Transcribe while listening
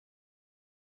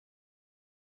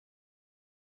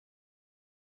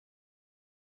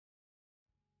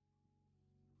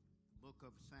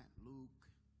book of St. Luke,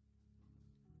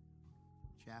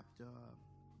 chapter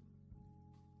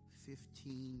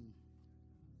 15,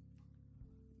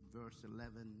 verse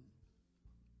 11.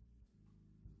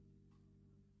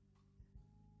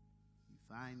 You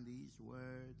find these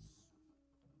words,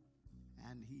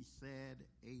 and he said,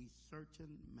 a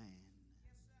certain man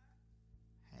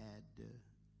had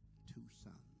two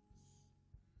sons.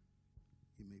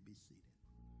 You may be seated.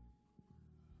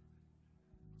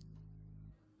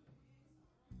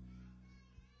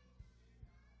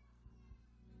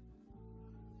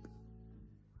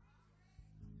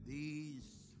 These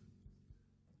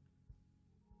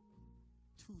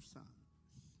two sons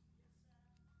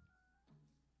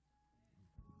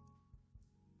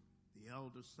the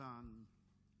elder son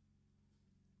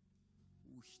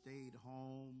who stayed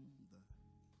home,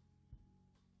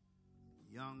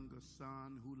 the younger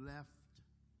son who left,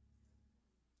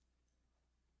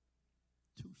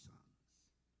 two sons.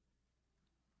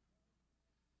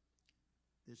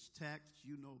 This text,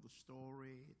 you know the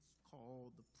story. It's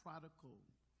called the prodigal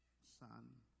son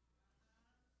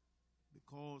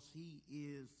because he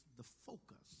is the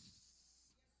focus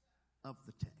of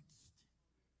the text.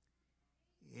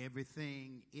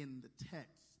 Everything in the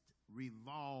text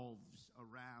revolves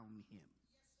around him.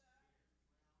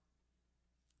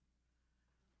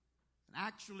 And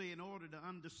actually, in order to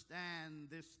understand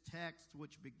this text,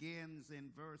 which begins in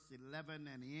verse 11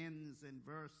 and ends in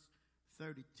verse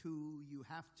 32, you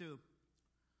have to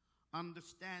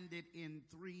understand it in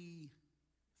three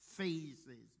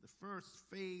phases. The first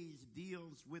phase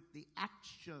deals with the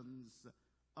actions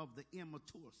of the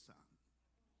immature son.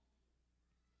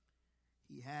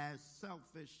 He has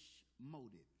selfish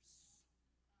motives.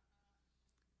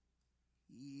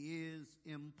 He is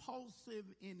impulsive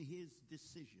in his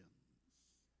decisions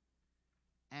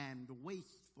and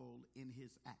wasteful in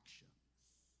his actions.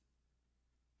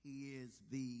 He is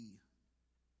the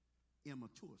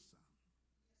immature son.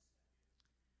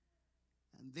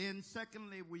 And then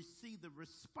secondly, we see the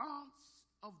response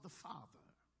of the father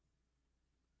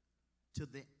to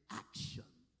the actions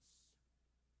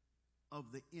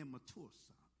of the immature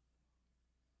son.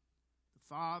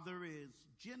 The father is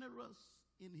generous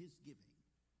in his giving.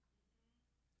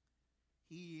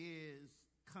 He is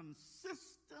consistent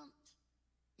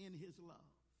in his love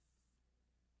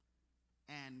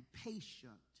and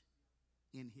patient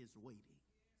in his waiting.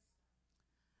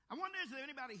 I wonder, is there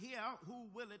anybody here who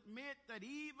will admit that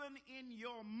even in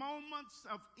your moments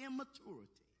of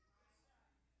immaturity,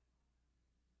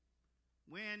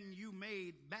 when you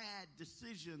made bad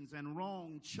decisions and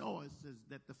wrong choices,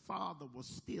 that the Father was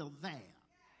still there,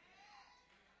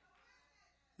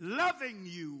 loving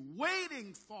you,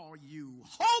 waiting for you,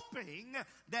 hoping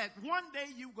that one day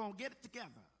you're going to get it together?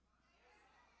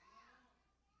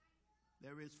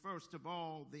 There is, first of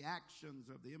all, the actions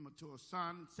of the immature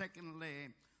son.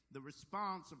 Secondly, the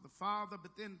response of the father.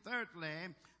 But then thirdly,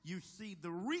 you see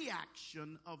the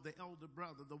reaction of the elder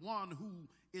brother, the one who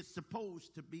is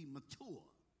supposed to be mature.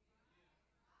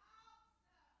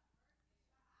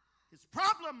 His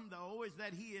problem, though, is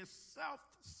that he is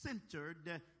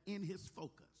self-centered in his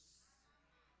focus.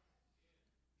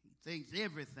 He thinks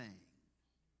everything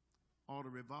ought to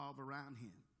revolve around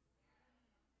him.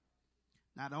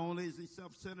 Not only is he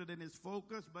self-centered in his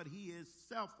focus, but he is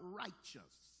self-righteous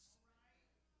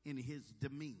in his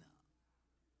demeanor.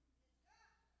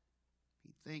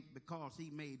 He thinks because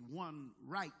he made one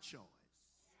right choice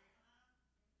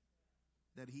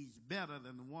that he's better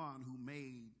than the one who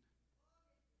made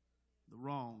the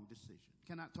wrong decision.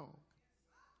 Can I talk?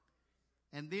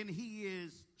 And then he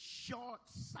is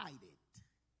short-sighted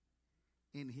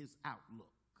in his outlook.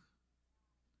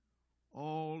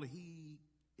 All he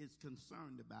is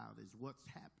concerned about is what's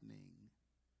happening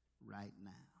right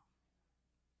now.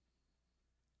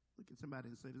 Look at somebody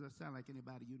and say, does that sound like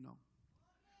anybody you know?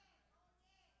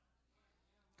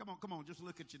 Come on, just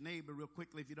look at your neighbor real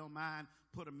quickly if you don't mind.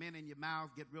 Put a mint in your mouth,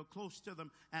 get real close to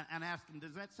them, and ask them,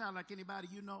 does that sound like anybody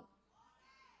you know?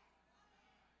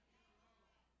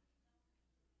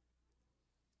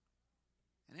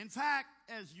 And in fact,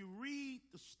 as you read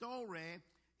the story,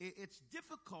 it's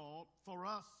difficult for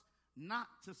us not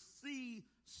to see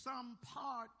some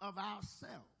part of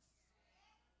ourselves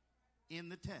in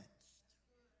the text.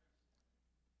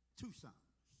 Two sons.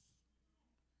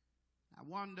 I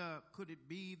wonder, could it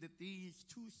be that these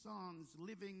two sons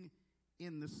living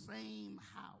in the same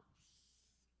house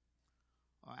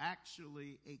are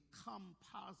actually a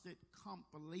composite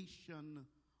compilation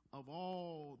of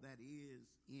all that is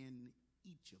in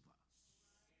each of us?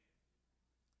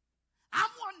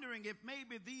 I'm wondering wondering if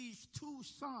maybe these two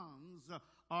sons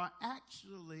are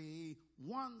actually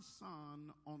one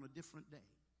son on a different day.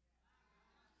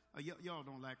 Y'all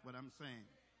don't like what I'm saying.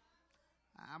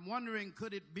 I'm wondering,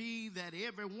 could it be that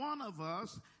every one of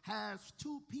us has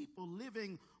two people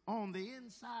living on the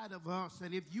inside of us,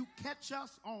 and if you catch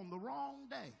us on the wrong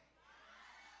day,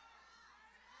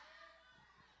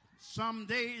 some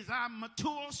days I'm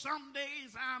mature, some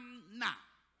days I'm not.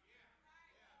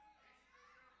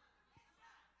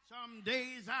 Some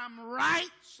days I'm right,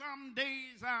 some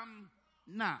days I'm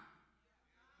not.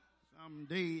 Some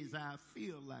days I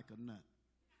feel like a nut.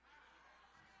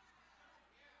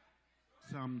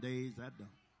 Some days I don't.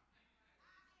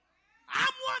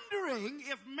 I'm wondering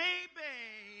if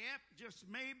just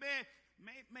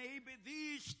maybe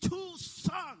these two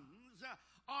sons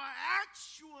are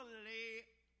actually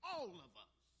all of us.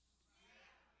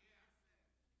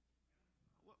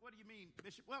 What do you mean,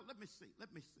 Bishop? Well, let me see.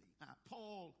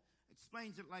 Paul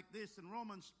explains it like this in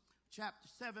Romans chapter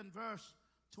 7, verse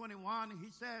 21.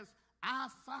 He says, I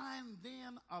find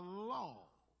then a law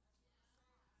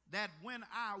that when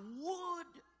I would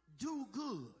do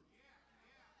good,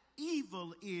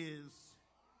 evil is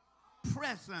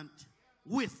present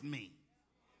with me.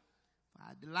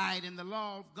 I delight in the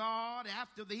law of God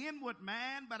after the inward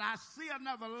man, but I see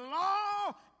another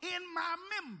law in my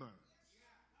members,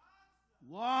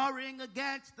 warring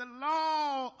against the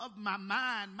law of my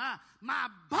mind. My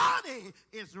body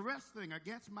is wrestling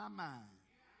against my mind.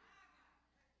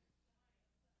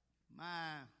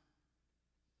 My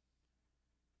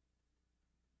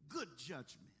good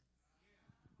judgment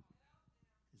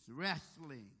is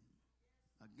wrestling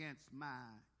against my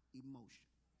emotions.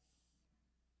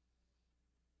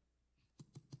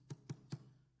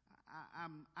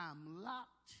 I'm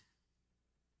locked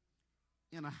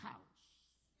in a house,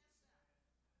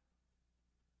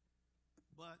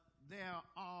 but there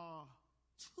are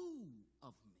two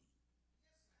of me.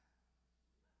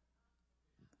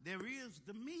 There is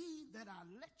the me that I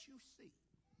let you see,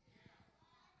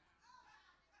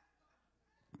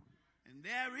 and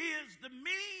there is the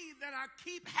me that I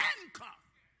keep handcuffed,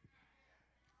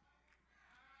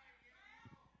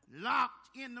 locked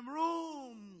in the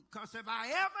room, because if I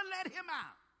ever let him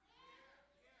out,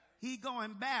 he gonna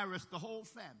embarrass the whole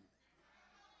family.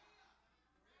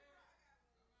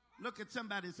 Look at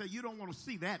somebody and say, you don't want to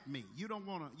see that me. You don't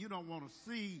want to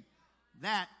see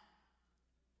that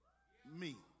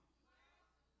me.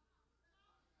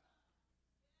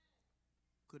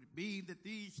 Could it be that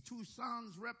these two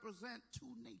sons represent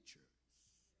two natures?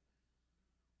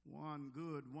 One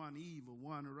good, one evil,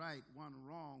 one right, one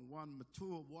wrong, one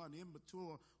mature, one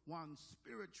immature, one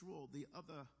spiritual, the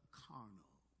other carnal.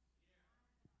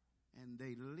 And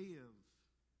they live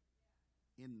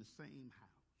in the same house.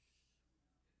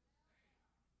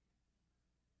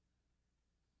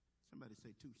 Somebody say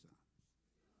two sons.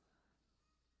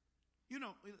 You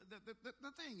know,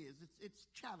 the thing is, it's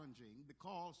challenging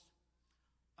because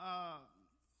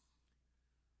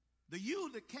the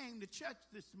you that came to church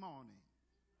this morning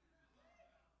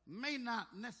may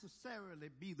not necessarily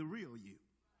be the real you.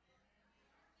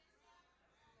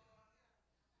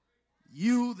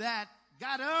 You that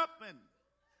got up and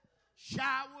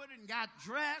showered and got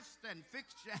dressed and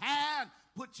fixed your hair and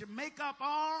put your makeup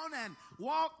on and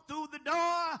walked through the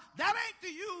door, that ain't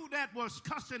the you that was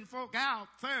cussing folk out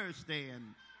Thursday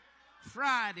and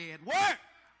Friday at work.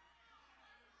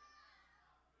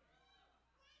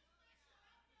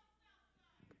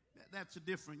 That's a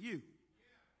different you.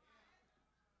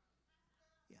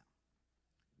 Yeah.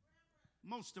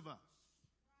 Most of us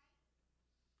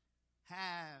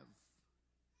have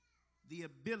the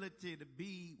ability to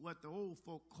be what the old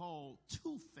folk call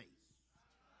two-faced.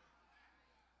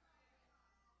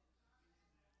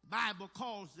 The Bible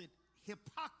calls it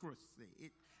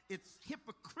hypocrisy. It's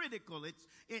hypocritical. It's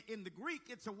in the Greek,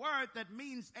 it's a word that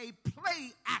means a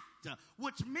play actor,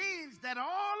 which means that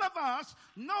all of us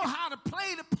know how to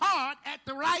play the part at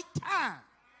the right time.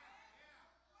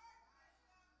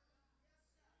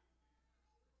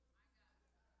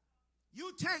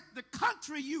 You take the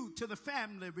country you to the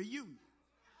family reunion,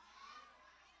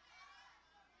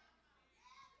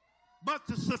 but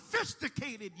the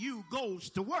sophisticated you goes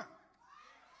to work.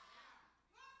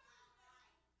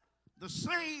 The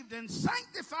saved and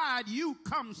sanctified you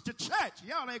comes to church.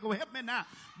 Y'all ain't gonna help me now.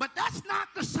 But that's not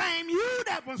the same you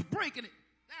that was breaking it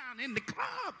down in the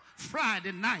club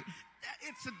Friday night.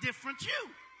 It's a different you.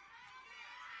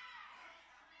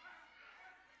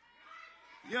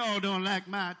 Y'all don't like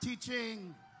my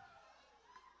teaching.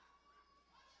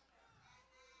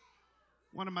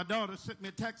 One of my daughters sent me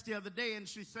a text the other day, and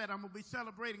she said, I'm going to be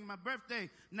celebrating my birthday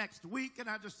next week. And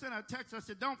I just sent her a text. I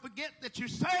said, don't forget that you're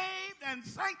saved and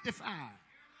sanctified,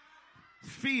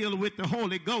 filled with the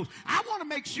Holy Ghost. I want to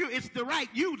make sure it's the right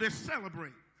you to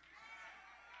celebrate.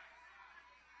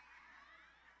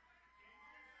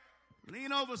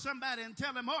 Lean over somebody and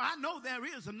tell them, oh, I know there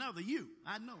is another you.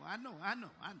 I know.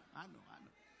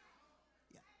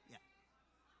 Yeah.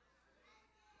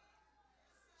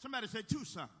 Somebody say two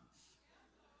sons.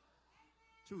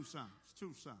 Two sons.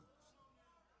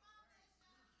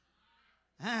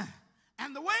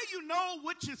 And the way you know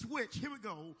which is which, here we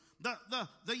go.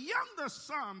 The younger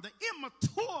son, the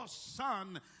immature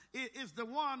son, is the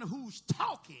one who's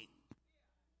talking.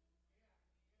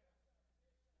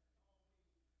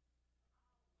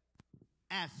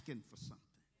 Asking for something.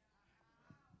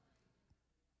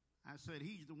 I said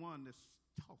he's the one that's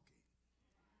talking.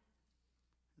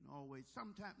 And always,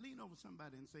 sometimes, lean over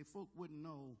somebody and say, folk wouldn't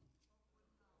know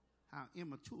how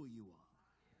immature you are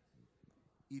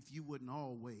if you wouldn't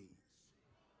always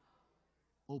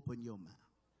open your mouth.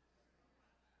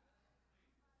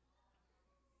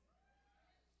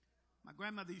 My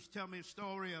grandmother used to tell me a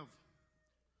story of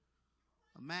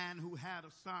a man who had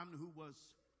a son who was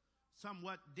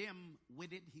somewhat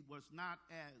dim-witted. He was not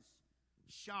as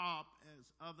sharp as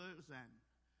others, and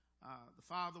the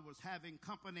father was having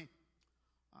company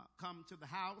come to the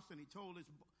house, and he told his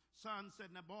son, said,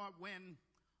 now boy, when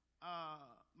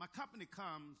my company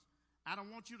comes, I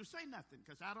don't want you to say nothing,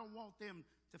 because I don't want them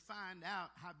to find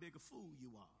out how big a fool you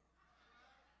are.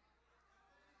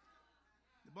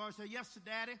 The boy said, yes, sir,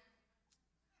 Daddy.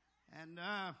 And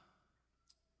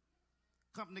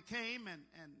company came, and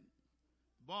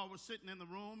the boy was sitting in the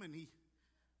room, and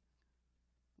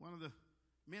one of the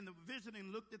men that were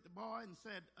visiting looked at the boy and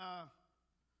said,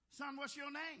 son, what's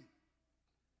your name?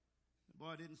 The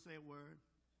boy didn't say a word.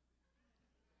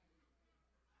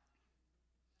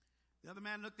 The other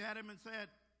man looked at him and said,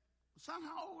 son,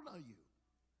 how old are you?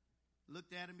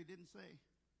 Looked at him, he didn't say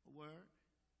a word.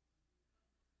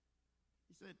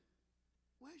 He said,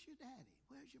 where's your daddy?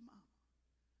 Where's your mama?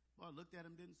 Boy looked at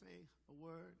him, didn't say a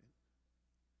word.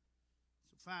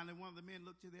 So finally one of the men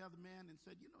looked to the other man and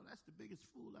said, you know, that's the biggest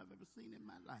fool I've ever seen in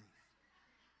my life.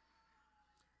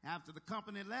 After the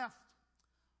company left,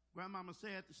 Grandmama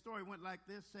said, the story went like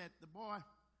this, said the boy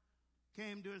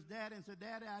came to his daddy and said,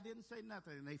 Daddy, I didn't say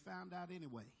nothing, and they found out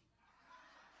anyway.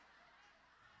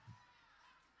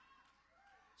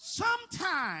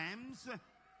 Sometimes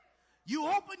you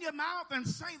open your mouth and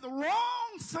say the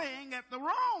wrong thing at the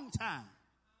wrong time.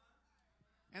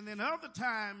 And then other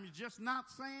times, just not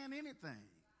saying anything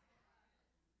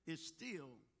is still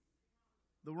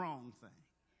the wrong thing.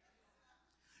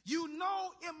 You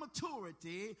know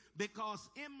immaturity because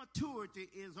immaturity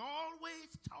is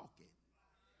always talking.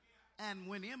 And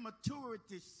when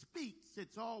immaturity speaks,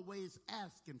 it's always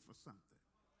asking for something.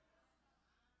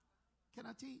 Can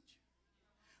I teach?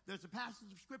 There's a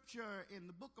passage of scripture in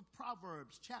the book of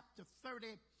Proverbs, chapter 30.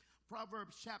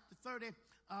 Proverbs chapter 30,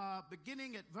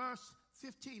 beginning at verse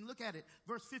 15. Look at it.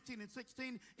 Verse 15 and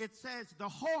 16. It says, the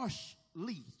horse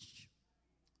leech.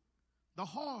 The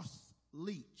horse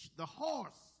leech. The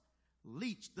horse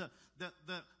leech. The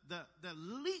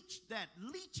leech that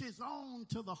leeches on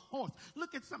to the horse.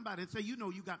 Look at somebody and say, you know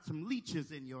you got some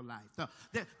leeches in your life.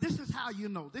 This is how you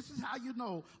know. This is how you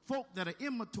know folk that are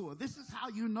immature. This is how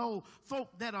you know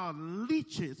folk that are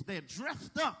leeches. They're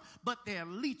dressed up, but they're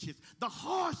leeches. The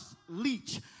horse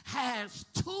leech has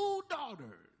two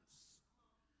daughters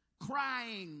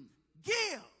crying,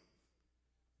 give.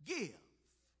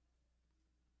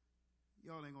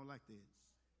 Y'all ain't gonna like this.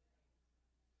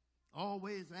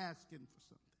 Always asking for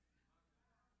something.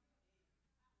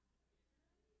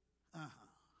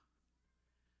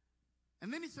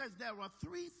 And then he says there are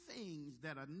three things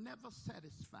that are never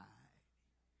satisfied.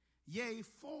 Yea,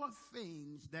 four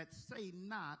things that say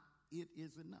not, it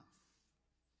is enough.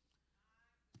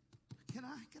 Can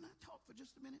I talk for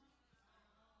just a minute?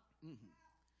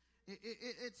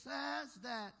 It says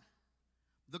that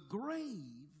the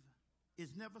grave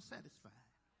is never satisfied.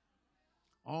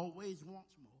 Always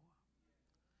wants more.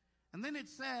 And then it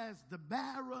says the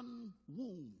barren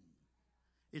womb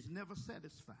is never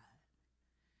satisfied.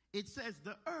 It says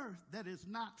the earth that is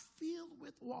not filled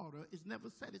with water is never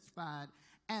satisfied,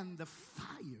 and the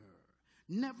fire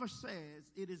never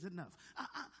says it is enough.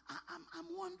 I'm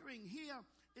wondering, here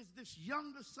is this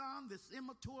younger son, this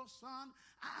immature son.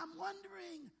 I'm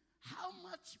wondering, how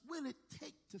much will it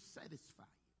take to satisfy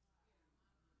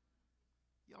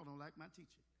you? Y'all don't like my teaching.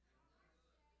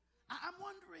 I'm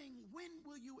wondering, when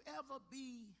will you ever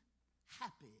be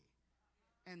happy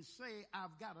and say,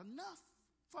 I've got enough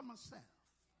for myself?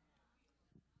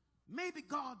 maybe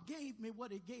God gave me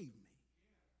what he gave me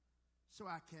so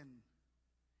I can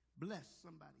bless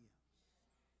somebody else.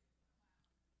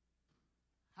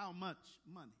 How much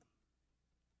money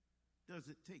does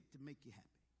it take to make you happy?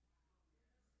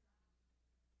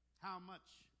 How much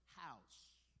house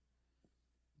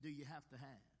do you have to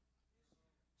have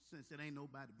since it ain't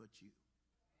nobody but you?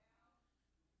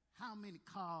 How many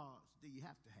cars do you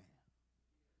have to have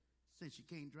since you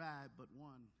can't drive but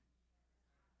one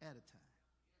at a time?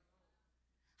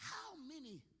 How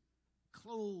many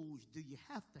clothes do you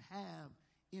have to have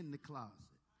in the closet?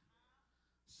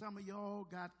 Some of y'all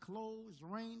got clothes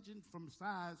ranging from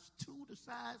size 2 to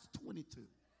size 22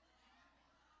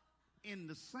 in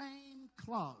the same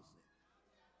closet,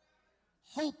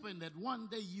 hoping that one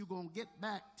day you're going to get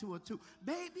back to a 2.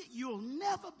 Baby, you'll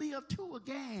never be a 2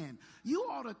 again. You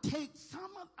ought to take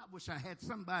some of, I wish I had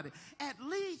somebody, at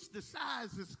least the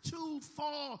sizes 2,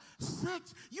 4,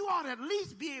 6. You ought to at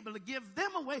least be able to give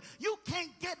them away. You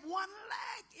can't get one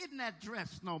leg in that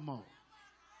dress no more.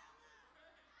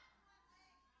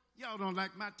 Y'all don't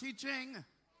like my teaching?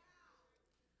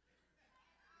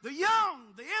 The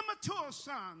young, the immature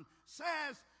son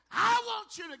says, I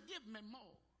want you to give me more.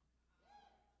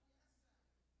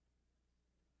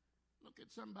 Look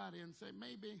at somebody and say,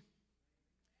 maybe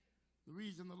the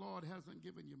reason the Lord hasn't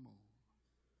given you more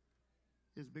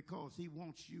is because he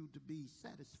wants you to be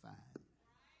satisfied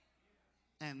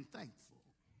and thankful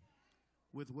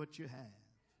with what you have.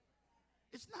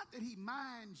 It's not that he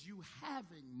minds you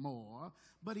having more,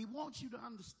 but he wants you to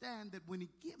understand that when he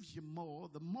gives you more,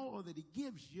 the more that he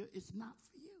gives you is not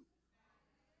for you.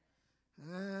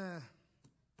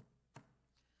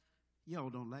 Y'all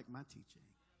don't like my teaching.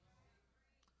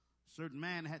 A certain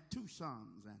man had 2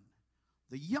 sons, and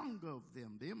the younger of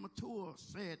them, the immature,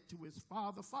 said to his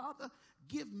father, Father,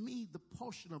 give me the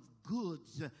portion of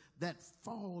goods that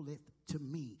falleth to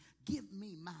me. Give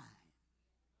me mine.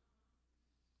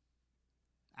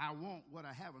 I want what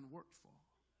I haven't worked for.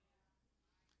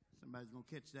 Somebody's going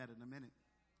to catch that in a minute.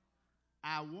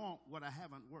 I want what I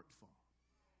haven't worked for.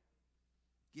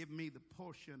 Give me the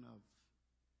portion of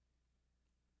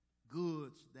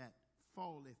goods that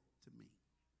falleth to me.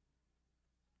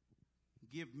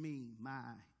 Give me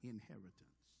my inheritance.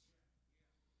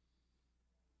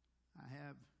 I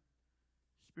have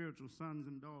spiritual sons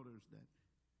and daughters that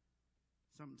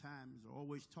sometimes are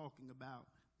always talking about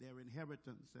their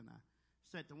inheritance, and I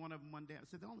said to one of them one day, I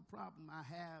said, the only problem I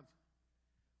have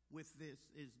with this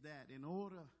is that in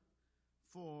order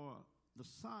for the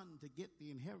son to get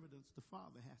the inheritance, the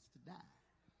father has to die.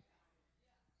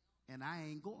 And I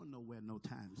ain't going nowhere no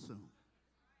time soon.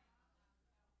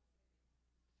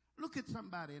 Look at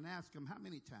somebody and ask them, how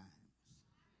many times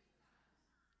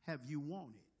have you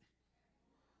wanted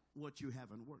what you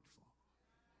haven't worked for?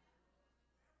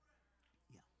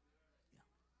 Yeah.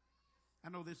 I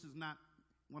know this is not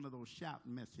one of those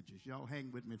shouting messages. Y'all hang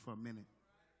with me for a minute.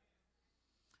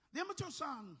 The immature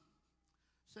son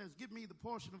says, give me the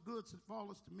portion of goods that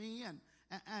falleth to me. And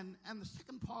the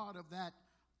second part of that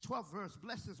 12th verse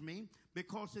blesses me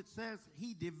because it says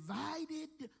he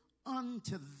divided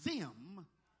unto them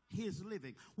his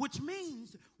living, which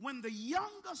means when the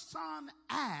younger son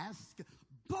asked,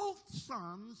 both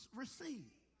sons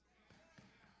received.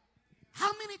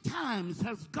 How many times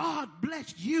has God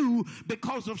blessed you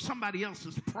because of somebody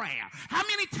else's prayer? How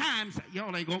many times,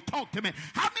 y'all ain't gonna talk to me,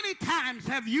 how many times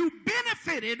have you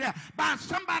benefited by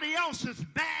somebody else's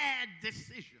bad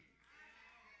decision?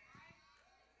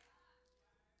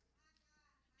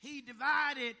 He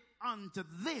divided unto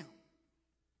them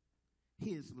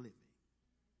his living.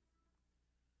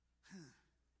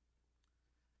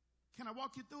 Can I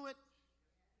walk you through it?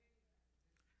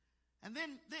 And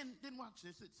then watch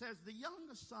this. It says the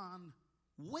younger son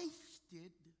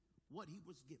wasted what he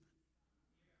was given.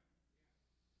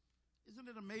 Isn't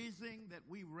it amazing that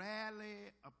we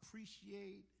rarely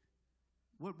appreciate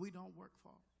what we don't work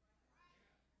for?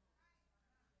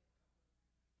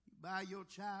 You buy your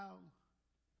child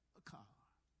a car,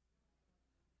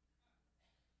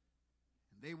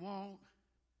 and they won't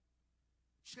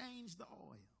change the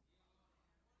oil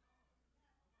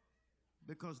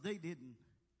because they didn't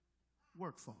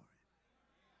work for it.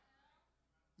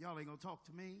 Y'all ain't gonna talk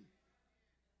to me.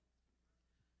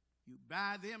 You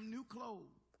buy them new clothes,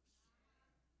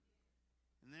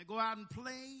 and they go out and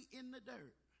play in the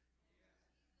dirt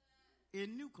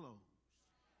in new clothes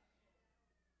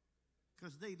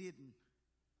because they didn't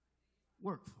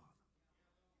work for them.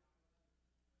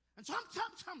 And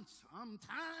sometimes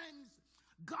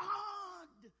God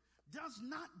does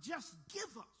not just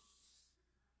give us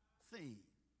things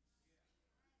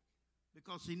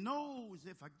because he knows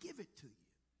if I give it to you,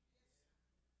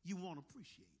 you won't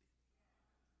appreciate it.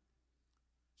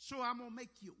 So I'm going to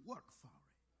make you work for it.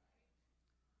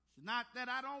 It's not that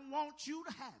I don't want you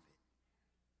to have it.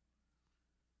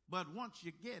 But once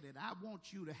you get it, I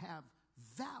want you to have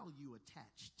value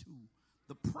attached to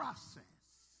the process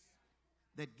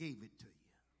that gave it to you.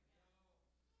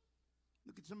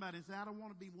 Look at somebody and say, I don't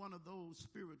want to be one of those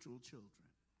spiritual children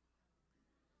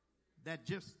that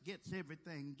just gets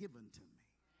everything given to me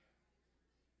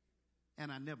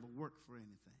and I never work for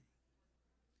anything.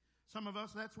 Some of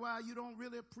us, that's why you don't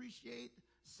really appreciate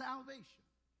salvation.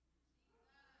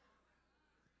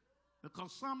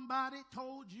 Because somebody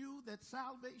told you that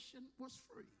salvation was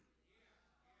free.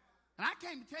 And I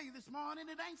came to tell you this morning,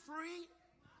 it ain't free.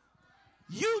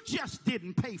 You just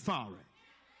didn't pay for it.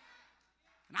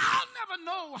 And I'll never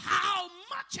know how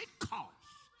much it cost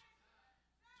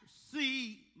to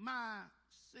see my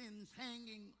sins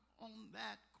hanging on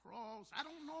that cross. I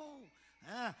don't know.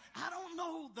 I don't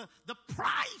know the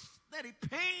price that he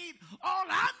paid. All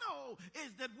I know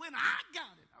is that when I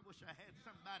got it, I wish I had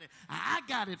somebody. I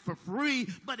got it for free,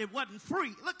 but it wasn't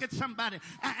free. Look at somebody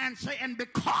and say, and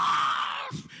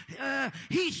because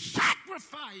he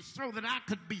sacrificed so that I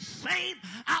could be saved,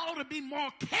 I ought to be more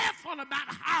careful about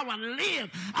how I live.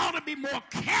 I ought to be more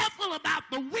careful about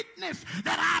the witness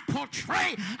that I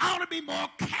portray. I ought to be more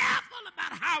careful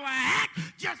about how I act.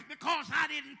 Just because I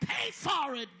didn't pay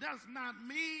for it does not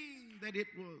mean that it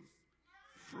was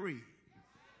free.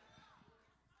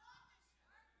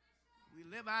 We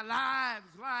live our lives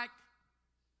like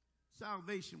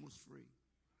salvation was free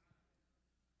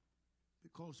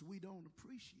because we don't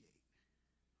appreciate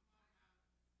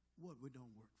what we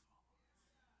don't work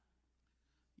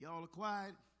for. Y'all are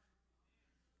quiet,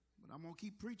 but I'm going to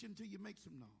keep preaching until you make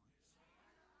some noise.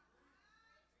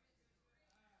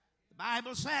 The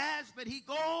Bible says that he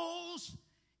goes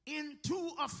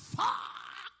into a far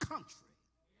country.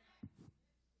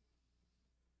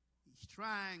 He's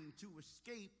trying to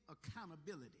escape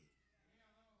accountability.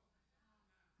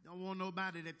 Don't want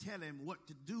nobody to tell him what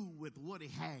to do with what he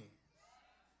has.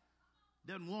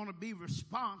 Doesn't want to be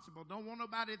responsible. Don't want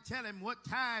nobody to tell him what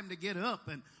time to get up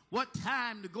and what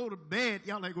time to go to bed.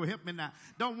 Y'all ain't going to help me now.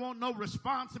 Don't want no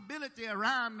responsibility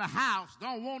around the house.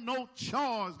 Don't want no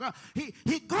chores.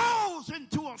 He goes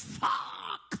into a far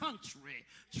country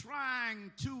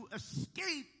trying to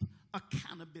escape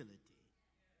accountability.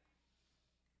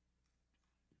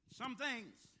 Some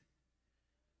things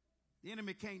the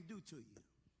enemy can't do to you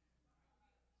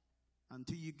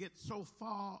until you get so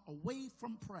far away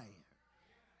from prayer.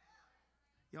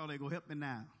 Y'all ain't gonna help me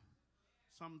now.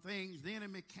 Some things the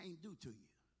enemy can't do to you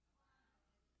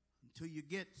until you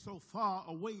get so far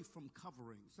away from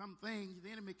covering. Some things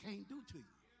the enemy can't do to you.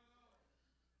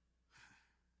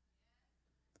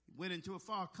 He went into a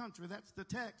far country. That's the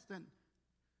text. And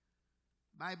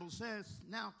the Bible says,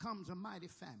 now comes a mighty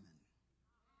famine.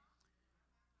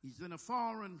 He's in a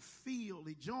foreign field.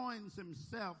 He joins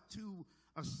himself to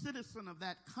a citizen of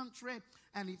that country,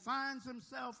 and he finds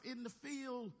himself in the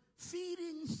field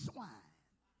feeding swine.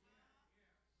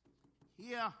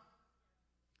 Here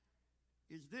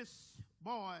is this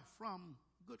boy from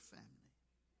good family.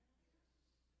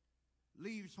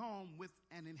 Leaves home with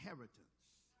an inheritance.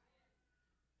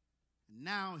 And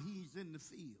now he's in the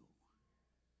field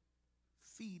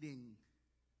feeding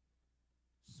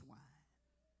swine.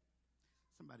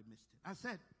 Somebody missed it. I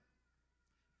said,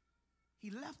 he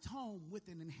left home with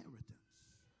an inheritance.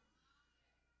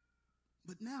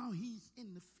 But now he's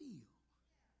in the field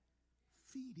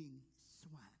feeding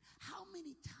swine. How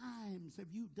many times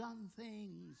have you done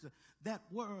things that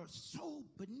were so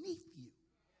beneath you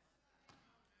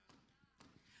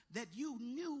that you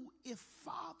knew if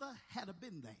Father had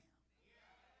been there,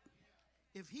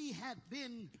 if he had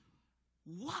been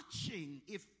watching,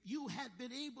 if you had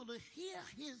been able to hear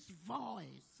his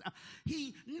voice,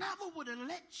 he never would have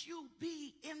let you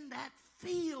be in that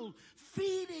field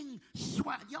feeding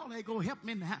swine. Y'all ain't gonna help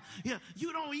me now. Yeah,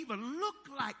 you don't even look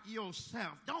like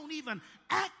yourself. Don't even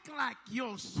act like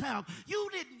yourself.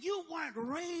 You weren't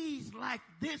raised like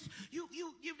this. You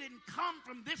didn't come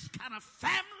from this kind of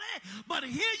family, but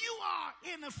here you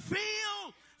are in a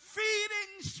field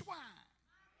feeding swine.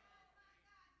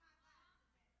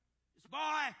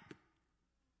 Boy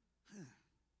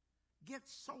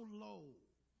gets so low.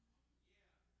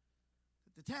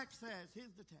 The text says,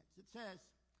 here's the text. It says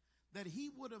that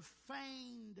he would have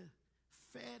fain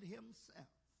fed himself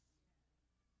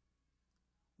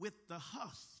with the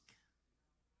husk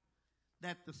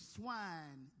that the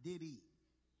swine did eat.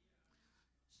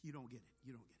 You don't get it.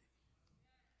 You don't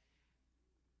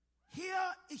get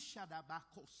Here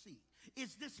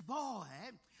is this boy.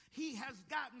 He has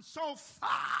gotten so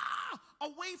far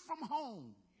away from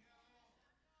home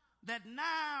that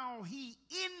now he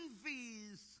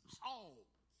envies home.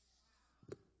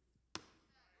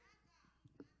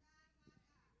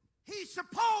 He's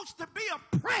supposed to be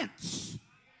a prince,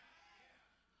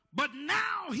 but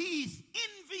now he's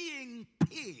envying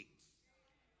pigs.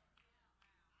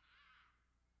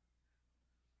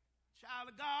 Child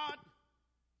of God,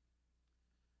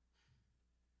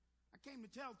 I came to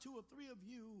tell 2 or 3 of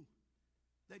you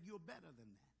that you're better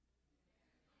than that.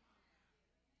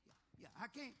 Yeah, I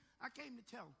came to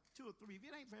tell 2 or 3 of you.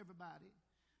 It ain't for everybody,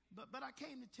 but I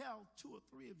came to tell 2 or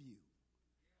 3 of you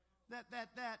that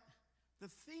the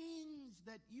things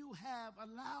that you have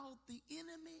allowed the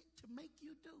enemy to make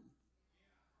you do,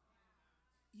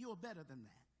 you're better than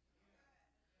that.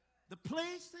 The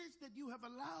places that you have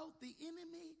allowed the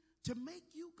enemy to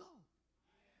make you go,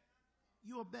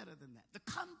 you're better than that. The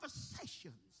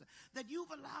conversations that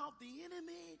you've allowed the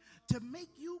enemy to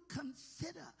make you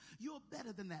consider, you're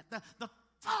better than that. The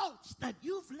thoughts that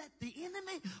you've let the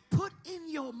enemy put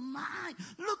in your mind,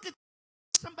 look at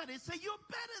somebody and say, you're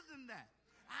better than that.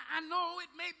 I know it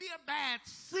may be a bad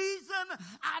season.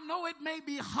 I know it may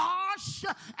be harsh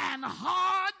and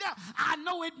hard. I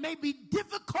know it may be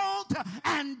difficult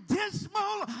and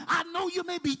dismal. I know you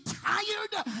may be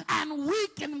tired and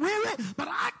weak and weary. But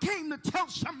I came to tell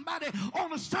somebody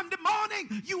on a Sunday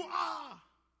morning, you are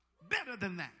better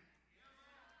than that.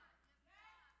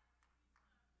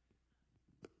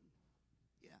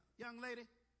 Yeah, young lady,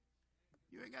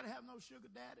 you ain't got to have no sugar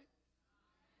daddy.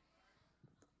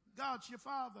 God's your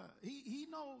father. He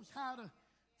knows how to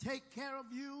take care of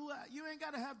you. You ain't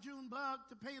got to have Junebug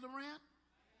to pay the rent.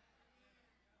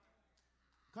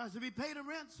 Because if he pay the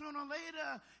rent sooner or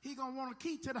later, he going to want a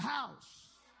key to the house.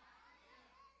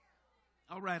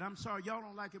 All right, I'm sorry. Y'all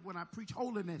don't like it when I preach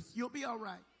holiness. You'll be all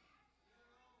right.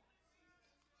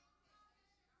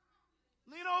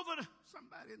 Lean over to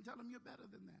somebody and tell them you're better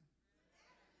than that.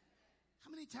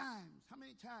 How many times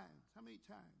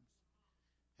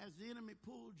has the enemy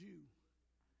pulled you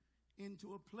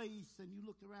into a place and you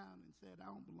looked around and said, I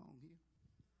don't belong here?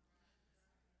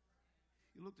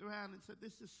 You looked around and said,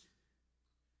 this is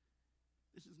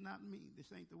not me.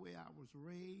 This ain't the way I was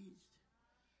raised.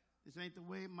 This ain't the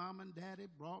way mom and daddy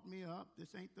brought me up.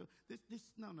 This ain't no.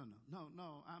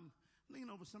 I'm lean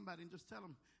over somebody and just tell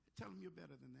them you're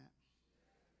better than that.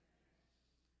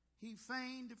 He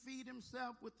feigned to feed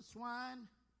himself with the swine,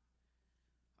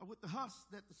 or with the husk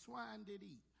that the swine did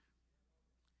eat.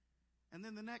 And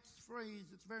then the next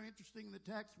phrase, it's very interesting in the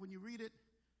text. When you read it,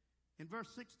 in verse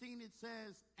 16, it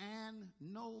says, and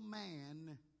no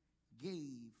man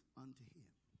gave unto him.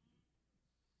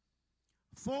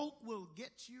 Folk will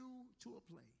get you to a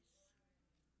place.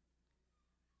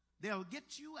 They'll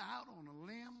get you out on a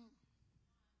limb,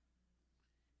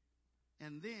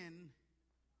 and then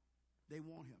they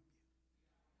won't help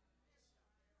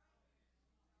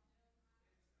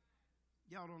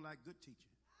you. Y'all don't like good teaching.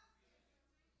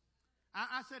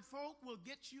 I said folk will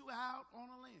get you out on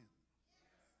a limb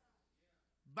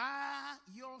by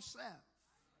yourself,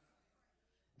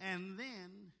 and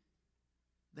then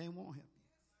they won't help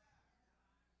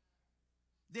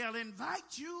you. They'll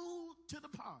invite you to the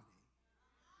party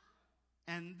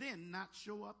and then not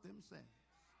show up themselves.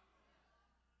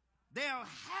 They'll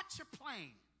hatch a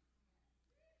plan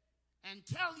and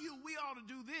tell you we ought to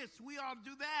do this, we ought to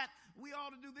do that, we ought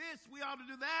to do this, we ought to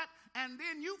do that, and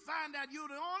then you find out you're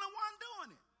the only one doing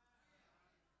it.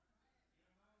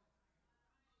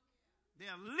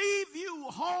 They'll leave you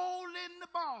holding the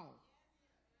ball,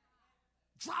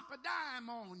 drop a dime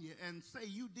on you, and say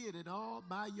you did it all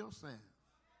by yourself.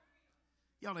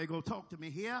 Y'all ain't gonna talk to me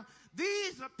here.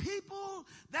 These are people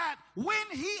that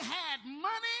when he had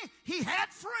money, he had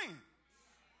friends.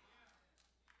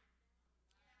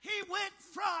 He went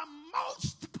from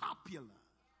most popular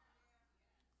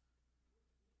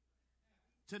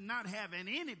to not having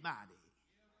anybody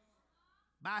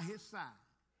by his side.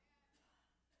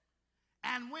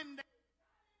 And when they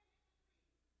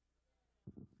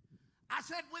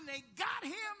got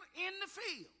him in the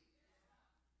field,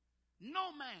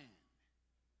 no man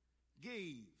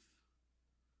gave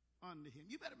unto him.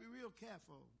 You better be real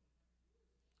careful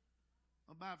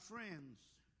about friends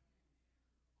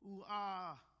who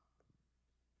are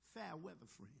fair weather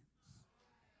friends.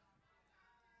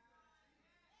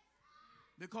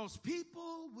 Because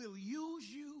people will use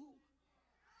you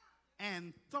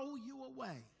and throw you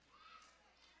away.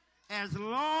 as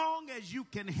long as you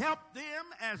can help them,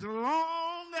 as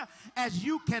long as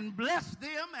you can bless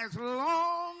them, as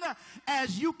long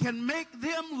as you can make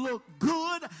them look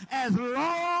good, as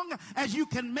long as you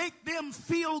can make them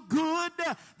feel good,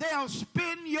 they'll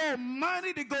spend your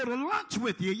money to go to lunch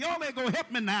with you. Y'all ain't gonna help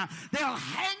me now. They'll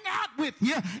hang out with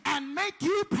you and make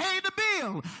you pay the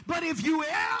bill. But if you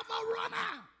ever run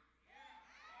out,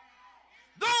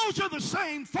 those are the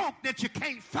same folk that you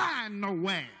can't find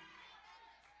nowhere.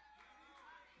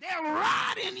 They'll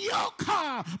ride in your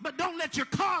car, but don't let your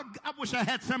car, I wish I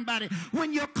had somebody,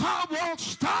 when your car won't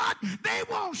start, they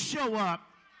won't show up.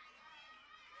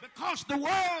 Because the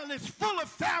world is full of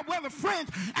fair weather friends,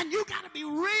 and you got to be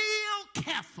real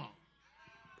careful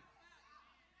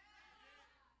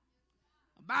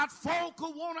about folk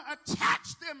who want to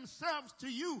attach themselves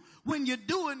to you when you're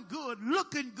doing good,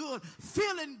 looking good,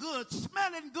 feeling good,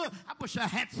 smelling good. I wish I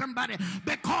had somebody,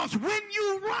 because when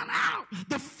you run out,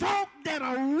 the folk that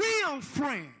are real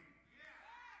friends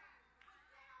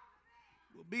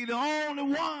will be the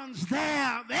only ones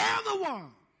there. They're the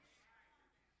ones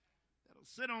that'll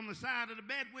sit on the side of the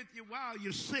bed with you while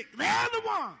you're sick. They're the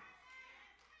ones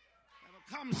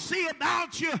come see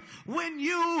about you when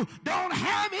you don't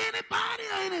have anybody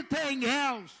or anything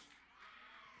else.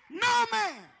 No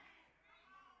man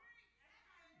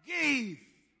gave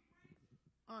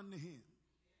unto him.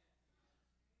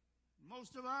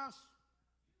 Most of us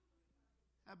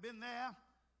have been there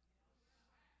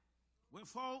where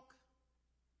folk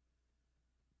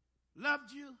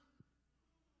loved you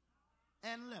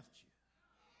and left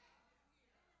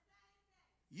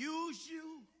you, used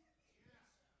you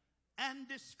and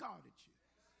discarded you.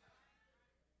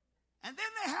 And then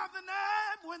they have the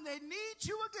nerve when they need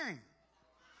you again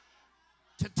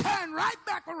to turn right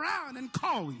back around and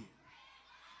call you.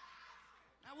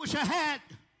 I wish I had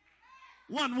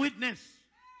one witness.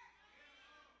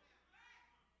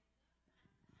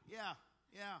 Yeah.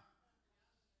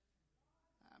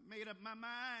 I made up my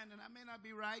mind, and I may not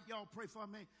be right. Y'all pray for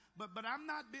me. But I'm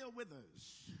not Bill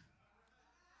Withers.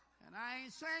 And I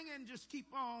ain't saying just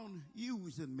keep on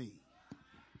using me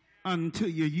until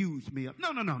you use me up. No.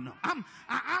 I'm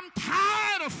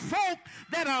tired of folk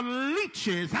that are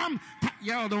leeches.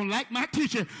 Y'all don't like my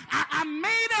teaching. I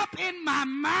made up in my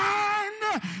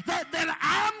mind that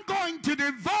I'm going to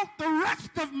devote the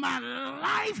rest of my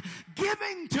life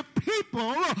giving to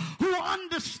people who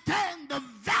understand the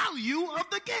value of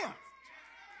the gift.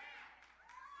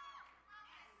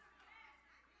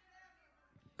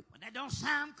 That don't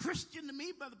sound Christian to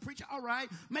me, brother preacher. All right,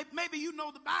 maybe you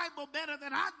know the Bible better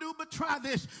than I do, but try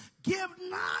this. Give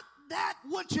not that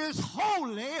which is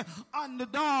holy unto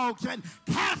dogs, and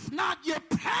cast not your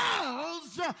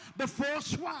pearls before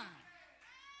swine.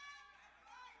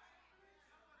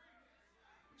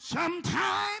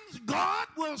 Sometimes God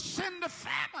will send a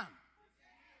famine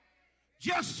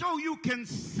just so you can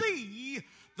see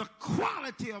the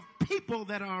quality of people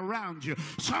that are around you.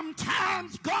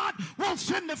 Sometimes God will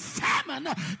send a famine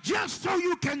just so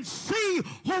you can see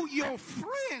who your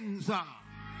friends are.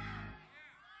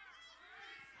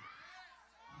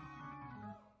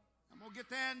 I'm going to get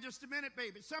there in just a minute,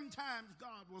 baby. Sometimes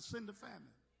God will send a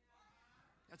famine.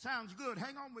 That sounds good.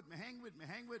 Hang on with me. Hang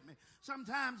with me.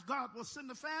 Sometimes God will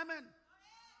send a famine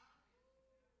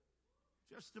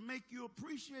just to make you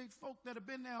appreciate folk that have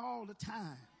been there all the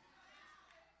time.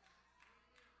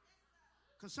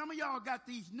 Because some of y'all got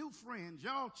these new friends.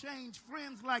 Y'all change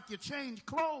friends like you change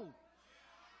clothes.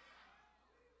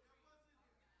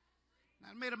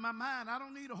 I made up my mind, I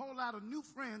don't need a whole lot of new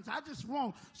friends. I just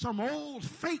want some old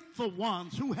faithful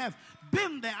ones who have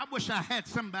been there. I wish I had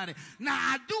somebody. Now,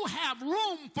 I do have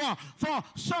room for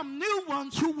some new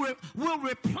ones who will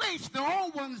replace the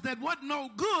old ones that wasn't no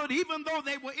good even though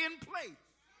they were in place.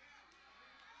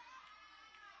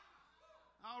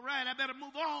 All right, I better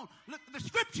move on. Look, the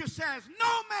scripture says,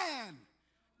 no man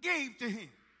gave to him.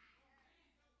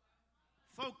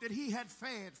 Folk that he had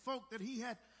fed, folk that he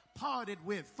had parted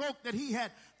with, folk that he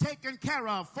had taken care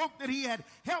of, folk that he had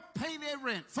helped pay their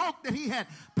rent, folk that he had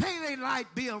paid their light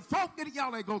bill, folk that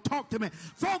y'all ain't gonna talk to me,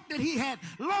 folk that he had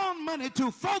loaned money to,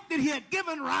 folk that he had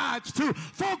given rides to,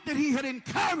 folk that he had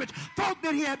encouraged, folk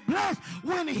that he had blessed.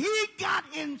 When he got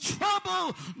in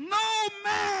trouble, no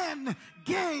man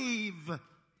gave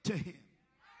to him.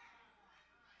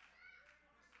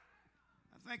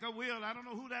 I think I will. I don't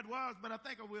know who that was, but I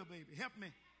think I will, baby. Help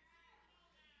me.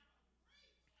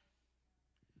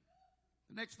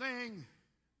 The next thing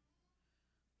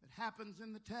that happens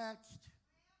in the text,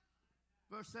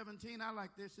 verse 17, I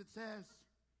like this. It says,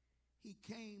 he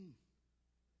came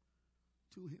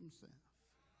to himself.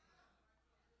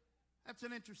 That's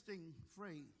an interesting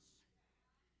phrase.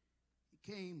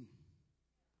 He came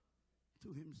to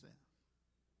himself.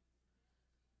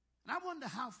 And I wonder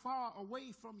how far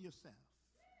away from yourself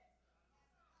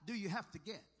do you have to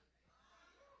get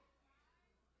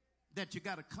that you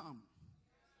got to come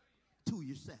to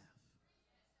yourself.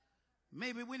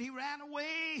 Maybe when he ran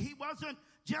away, he wasn't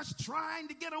just trying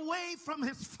to get away from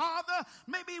his father.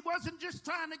 Maybe he wasn't just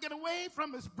trying to get away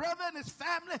from his brother and his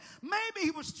family. Maybe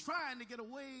he was trying to get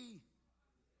away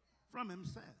from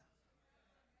himself.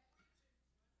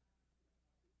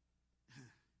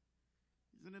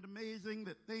 Isn't it amazing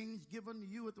that things given to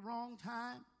you at the wrong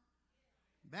time,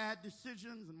 bad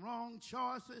decisions and wrong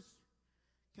choices,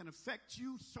 can affect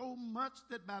you so much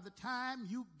that by the time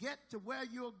you get to where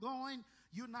you're going,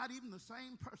 you're not even the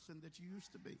same person that you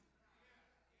used to be.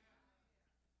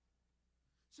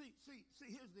 See,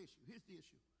 here's the issue. Here's the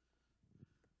issue.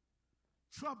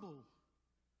 Trouble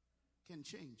can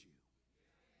change you.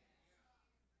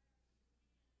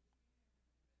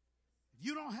 If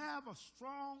you don't have a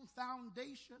strong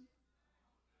foundation,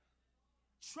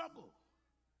 trouble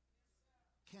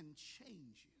can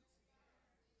change you.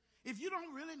 If you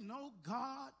don't really know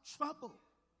God, trouble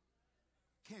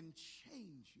can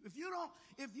change you. If you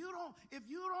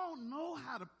don't know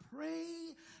how to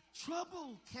pray,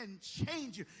 trouble can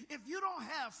change you. If you don't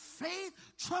have faith,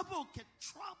 trouble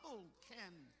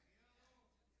can.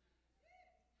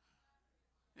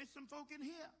 There's some folk in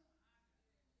here.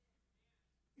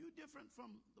 You're different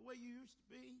from the way you used to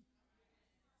be.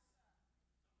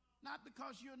 Not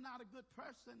because you're not a good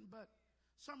person, but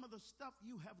some of the stuff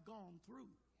you have gone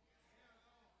through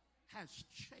has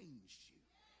changed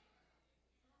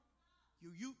you.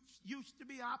 You used to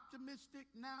be optimistic,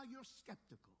 now you're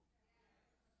skeptical,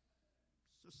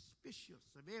 suspicious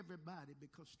of everybody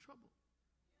because trouble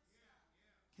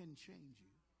can change you.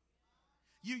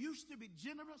 You used to be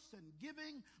generous and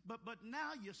giving, but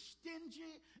now you're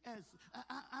stingy.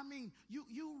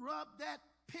 You rub that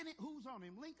penny. Who's on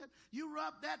him? Lincoln. You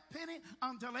rub that penny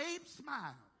until Abe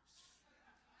smiles.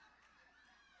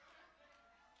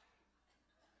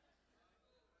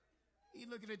 He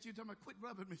looking at you talking about, quit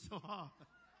rubbing me so hard.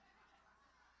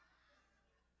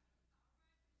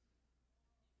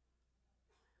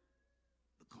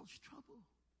 Because trouble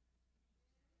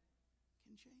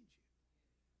can change you.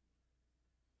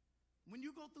 When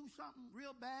you go through something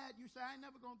real bad, you say, I ain't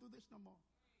never going through this no more.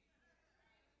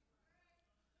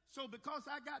 So because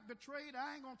I got betrayed,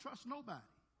 I ain't going to trust nobody.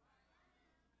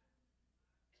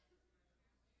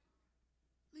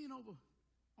 Lean over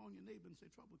on your neighbor and say,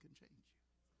 trouble can change you.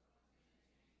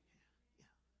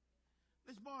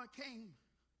 This boy came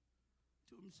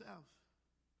to himself.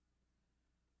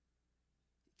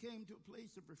 He came to a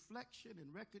place of reflection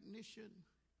and recognition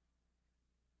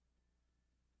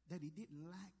that he didn't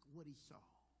like what he saw.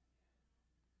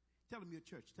 Tell him your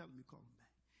church. Tell him you call him back.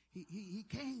 He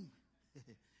came.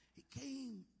 He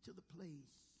came to the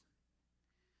place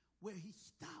where he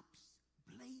stops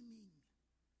blaming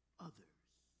others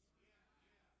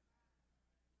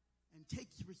and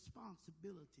takes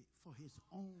responsibility for his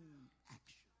own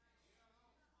actions.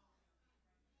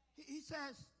 He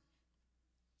says,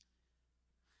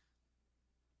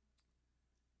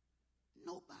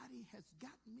 nobody has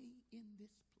got me in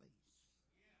this place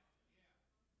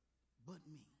but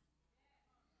me.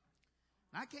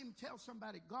 I came to tell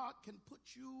somebody God can put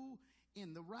you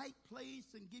in the right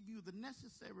place and give you the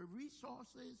necessary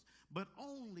resources, but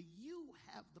only you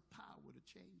have the power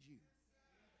to change you.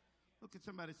 Look at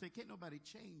somebody and say, can't nobody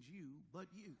change you but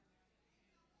you.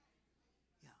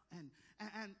 Yeah,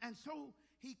 and so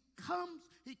he comes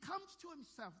to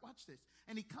himself. Watch this.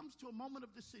 And he comes to a moment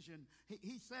of decision.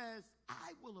 He says,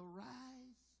 I will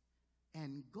arise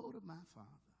and go to my father.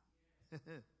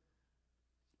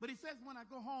 But he says, when I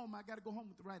go home, I got to go home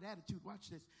with the right attitude.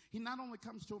 Watch this. He not only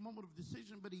comes to a moment of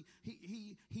decision, but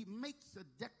he makes a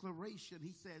declaration.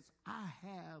 He says, I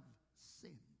have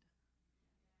sinned.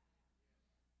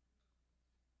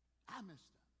 I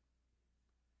messed up.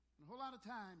 And a whole lot of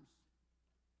times,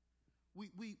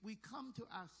 we come to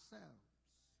ourselves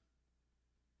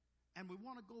and we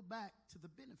want to go back to the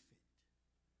benefit,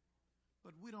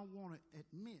 but we don't want to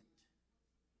admit,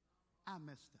 I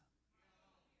messed up.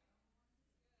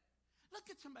 Look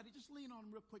at somebody, just lean on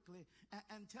them real quickly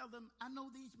and tell them, I know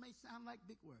these may sound like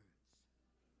big words,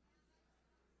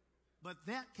 but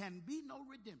there can be no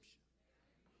redemption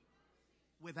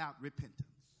without repentance.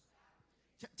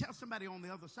 Tell somebody on the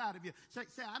other side of you. Say,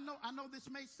 I know this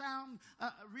may sound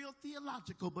real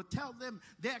theological, but tell them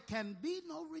there can be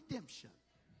no redemption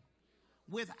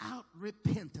without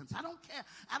repentance. I don't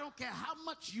care how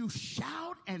much you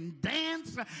shout and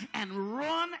dance and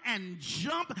run and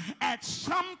jump. At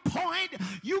some point,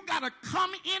 you got to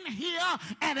come in here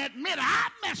and admit, I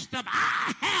messed up.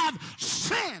 I have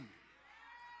sinned.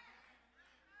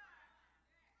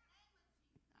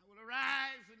 I will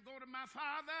arise and go to my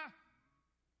Father.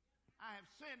 I have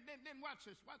sinned. Then watch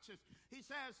this. He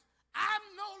says, I'm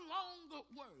no longer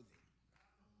worthy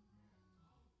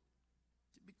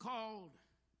to be called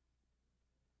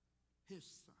his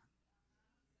son.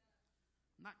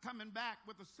 I'm not coming back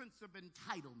with a sense of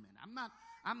entitlement.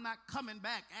 I'm not coming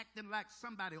back acting like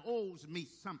somebody owes me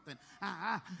something.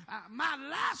 My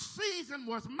last season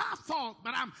was my fault,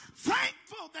 but I'm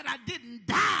thankful that I didn't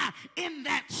die in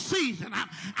that season.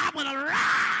 I will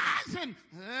arise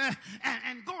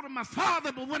and go to my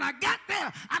Father, but when I got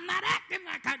there, I'm not acting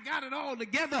like I got it all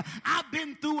together. I've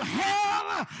been through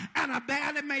hell, and I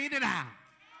barely made it out.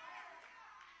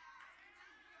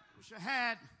 Wish I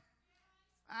had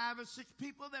 5 or 6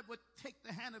 people that would take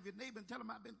the hand of your neighbor and tell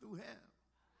them I've been through hell.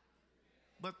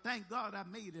 But thank God I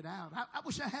made it out. I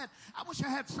wish I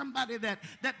had somebody that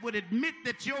would admit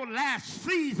that your last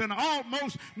season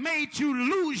almost made you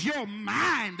lose your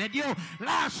mind, that your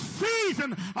last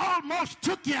season almost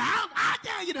took you out. I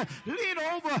dare you to lean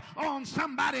over on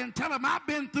somebody and tell them I've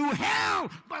been through hell,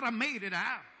 but I made it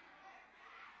out.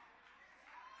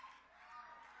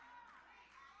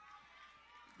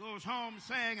 Goes home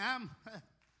saying, I'm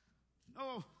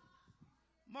no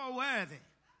more worthy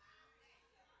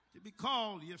to be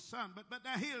called your son. But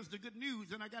now here's the good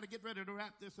news, and I got to get ready to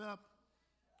wrap this up.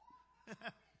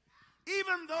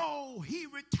 Even though he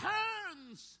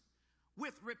returns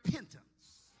with repentance,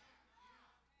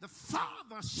 the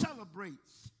Father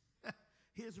celebrates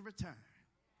his return.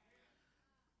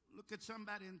 Look at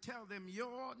somebody and tell them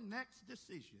your next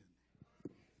decision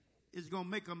is going to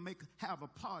make them have a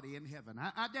party in heaven.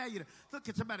 I dare you to look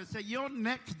at somebody and say, your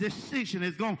next decision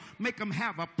is going to make them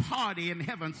have a party in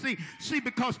heaven. See,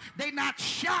 because they're not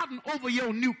shouting over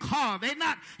your new car. They're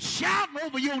not shouting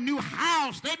over your new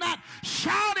house. They're not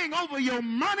shouting over your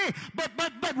money. But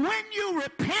when you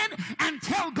repent and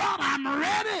tell God, I'm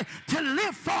ready to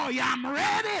live for you. I'm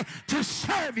ready to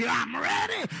serve you. I'm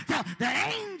ready. The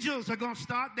angels are going to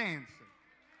start dancing.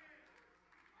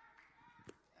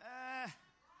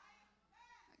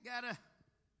 Gotta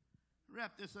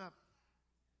wrap this up.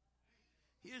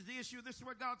 Here's the issue. This is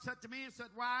what God said to me. He said,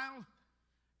 while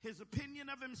his opinion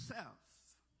of himself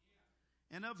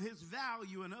and of his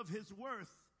value and of his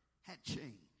worth had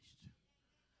changed,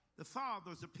 the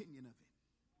Father's opinion of him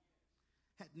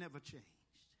had never changed.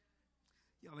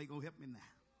 Y'all ain't gonna help me now.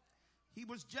 He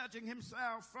was judging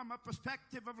himself from a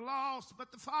perspective of loss,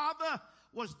 but the Father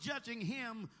was judging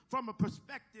him from a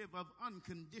perspective of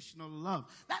unconditional love.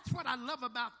 That's what I love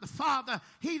about the Father.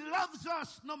 He loves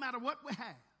us no matter what we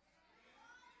have.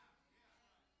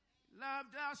 He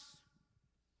loved us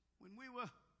when we were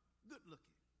good looking.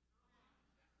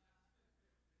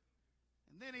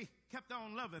 And then he kept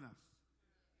on loving us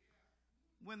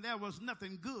when there was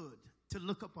nothing good to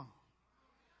look upon.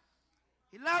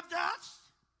 He loved us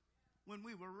when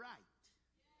we were right.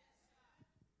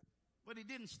 But he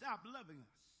didn't stop loving us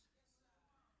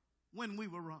when we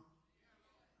were wrong.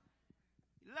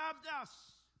 He loved us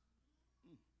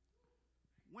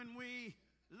when we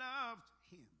loved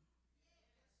him.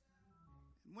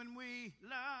 When we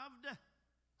loved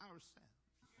ourselves.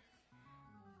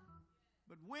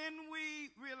 But when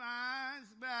we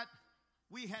realized that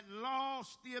we had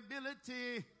lost the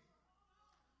ability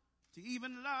to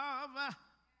even love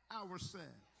ourselves,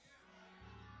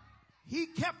 he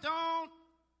kept on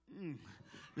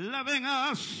loving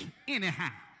us anyhow.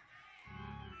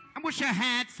 I wish I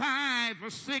had 5 or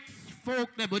 6 folk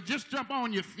that would just jump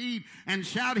on your feet and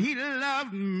shout, he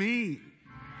loved me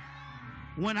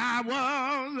when I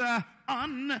was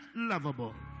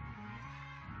unlovable.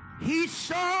 He's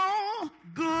so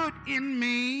good in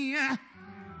me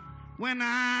when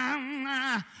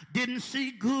I didn't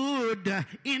see good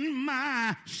in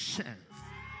myself.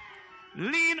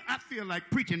 I feel like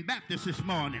preaching Baptist this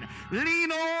morning.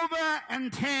 Lean over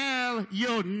and tell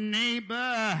your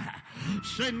neighbor,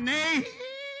 say, neighbor,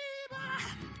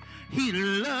 he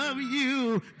loved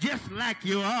you just like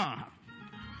you are.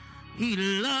 He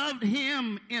loved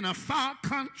him in a far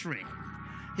country.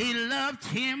 He loved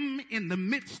him in the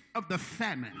midst of the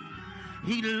famine.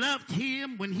 He loved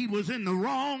him when he was in the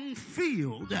wrong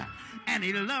field. And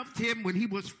he loved him when he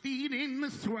was feeding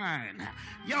the swine.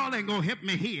 Y'all ain't gonna help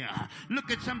me here. Look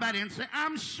at somebody and say,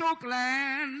 I'm so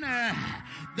glad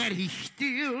that he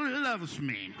still loves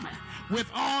me with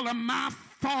all of my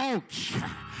faults,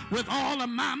 with all of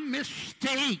my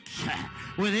mistakes,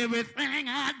 with everything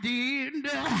I did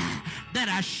that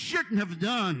I shouldn't have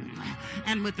done,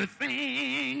 and with the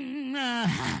thing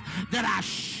that I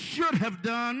should have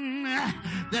done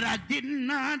that I did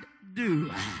not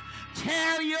do.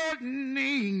 Tell your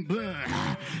neighbor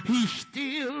he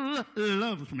still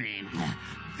loves me.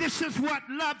 This is what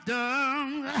love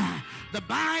does. The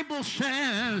Bible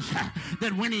says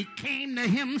that when he came to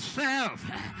himself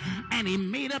and he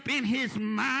made up in his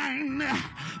mind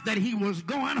that he was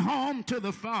going home to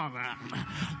the Father,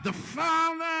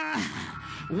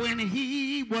 when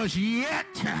he was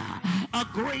yet a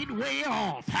great way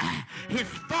off, his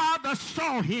Father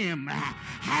saw him,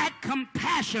 had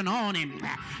compassion on him,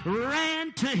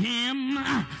 ran to him,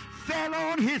 fell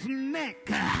on his neck,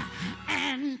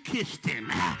 and kissed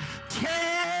him.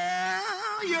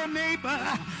 Tell your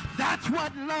neighbor that's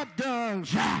what love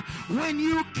does. When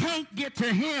you can't get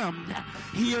to him,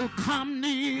 he'll come to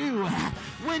you.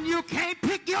 When you can't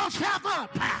pick yourself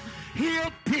up,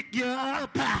 he'll pick you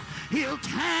up. He'll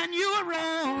turn you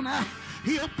around.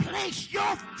 He'll place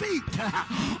your feet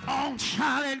on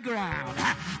solid ground.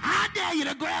 I dare you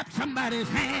to grab somebody's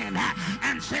hand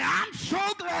and say, I'm so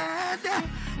glad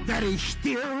that he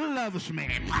still loves me.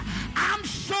 I'm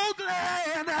so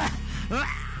glad.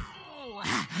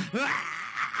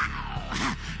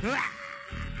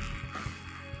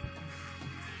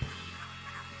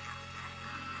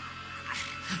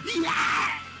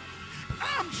 Yeah,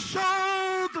 I'm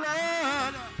so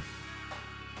glad.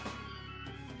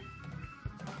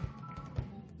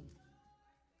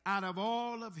 Out of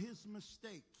all of his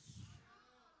mistakes,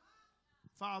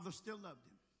 Father still loved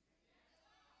him.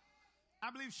 I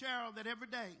believe, Cheryl, that every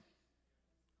day,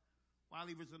 while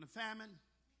he was in the famine,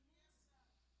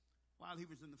 while he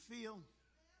was in the field,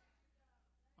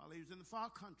 while he was in the far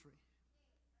country,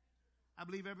 I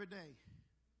believe every day,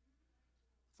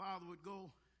 Father would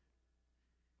go,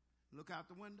 look out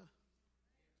the window,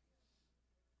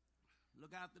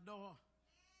 look out the door.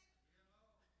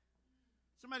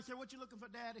 Somebody said, what you looking for,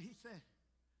 Daddy? He said,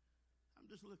 I'm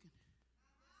just looking.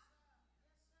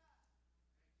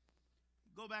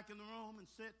 Go back in the room and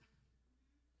sit.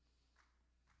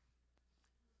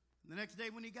 And the next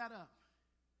day when he got up,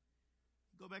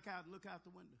 go back out and look out the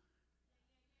window.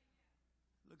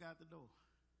 Look out the door.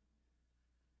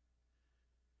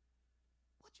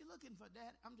 What you looking for,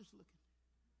 Dad? I'm just looking.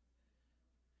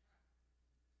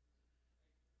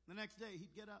 The next day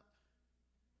he'd get up.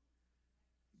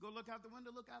 Go look out the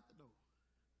window, look out the door.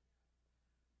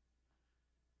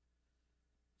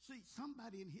 See,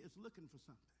 somebody in here is looking for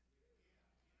something.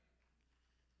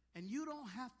 And you don't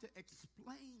have to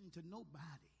explain to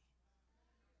nobody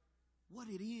what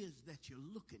it is that you're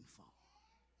looking for.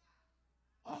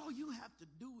 All you have to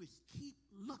do is keep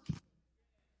looking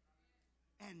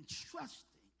and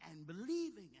trusting and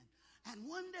believing. And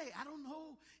one day, I don't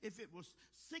know if it was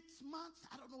 6 months,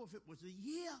 I don't know if it was a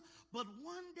year, but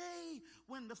one day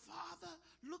when the Father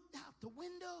looked out the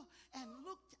window and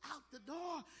looked out the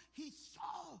door, he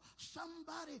saw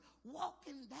somebody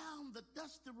walking down the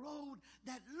dusty road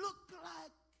that looked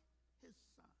like his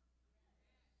son.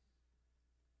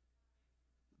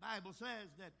 The Bible says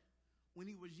that when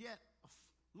he was yet a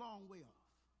long way off,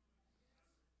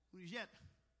 when he was yet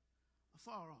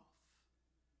afar off,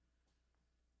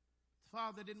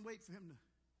 Father didn't wait for him to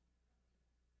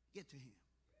get to him.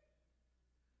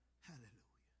 Hallelujah.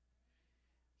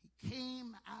 He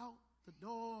came out the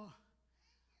door,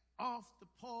 off the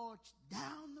porch,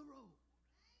 down the road,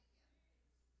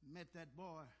 met that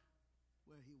boy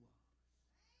where he was.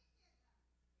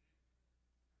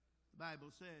 The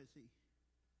Bible says he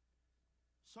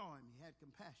saw him, he had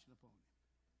compassion upon him.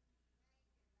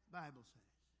 The Bible says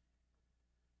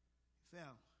he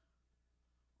fell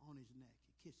on his neck,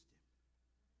 he kissed him.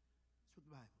 That's what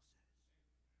the Bible says.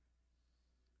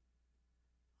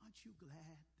 Aren't you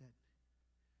glad that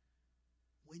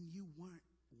when you weren't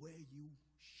where you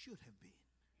should have been,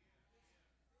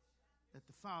 that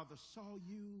the Father saw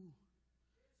you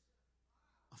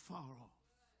afar off?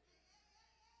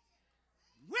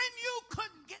 When you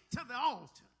couldn't get to the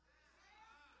altar,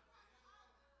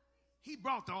 he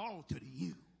brought the altar to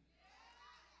you.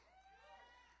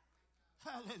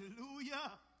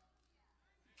 Hallelujah.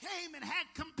 Came and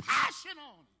had compassion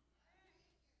on him.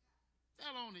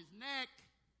 Fell on his neck.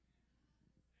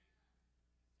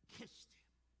 Kissed him.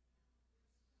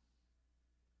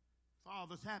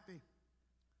 Father's happy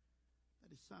that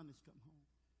his son has come home.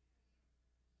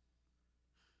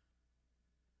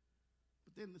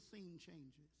 But then the scene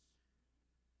changes.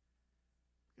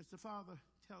 Because the father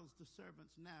tells the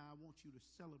servants, now I want you to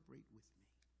celebrate with me.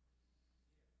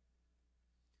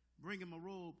 Bring him a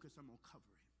robe because I'm going to cover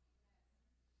him.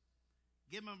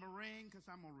 Give him a ring because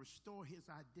I'm going to restore his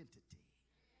identity.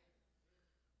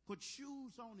 Put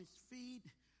shoes on his feet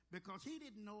because he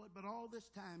didn't know it, but all this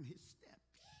time his steps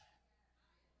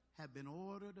have been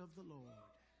ordered of the Lord.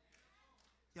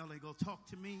 Y'all ain't going to talk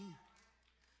to me.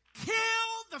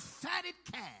 Kill the fatted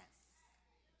calf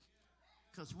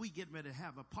because we get ready to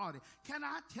have a party. Can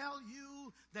I tell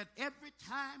you that every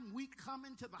time we come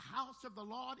into the house of the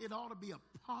Lord, it ought to be a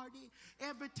party?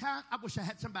 Every time, I wish I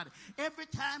had somebody. Every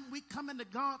time we come into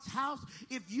God's house,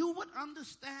 if you would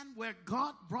understand where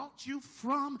God brought you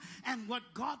from and what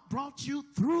God brought you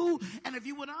through, and if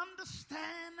you would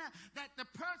understand that the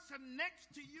person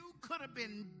next to you could have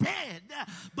been dead,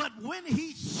 but when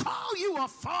he saw you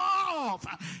afar off,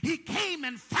 he came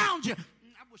and found you.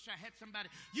 I wish I had somebody.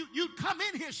 You'd come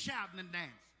in here shouting and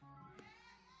dancing.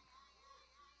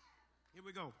 Here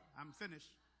we go. I'm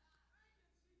finished.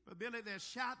 But Billy, they're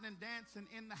shouting and dancing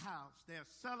in the house. They're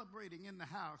celebrating in the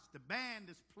house. The band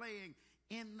is playing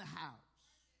in the house.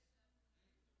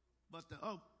 But the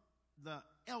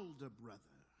elder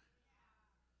brother,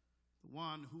 the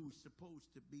one who's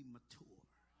supposed to be mature,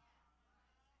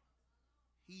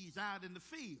 he's out in the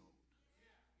field.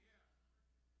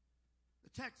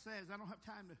 The text says, I don't have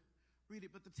time to read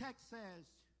it, but the text says,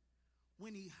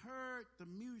 when he heard the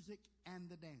music and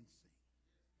the dancing,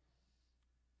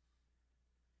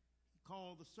 he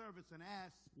called the servants and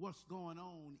asked what's going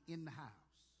on in the house.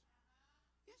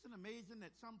 Isn't it amazing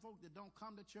that some folk that don't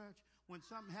come to church, when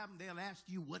something happens, they'll ask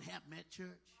you what happened at church?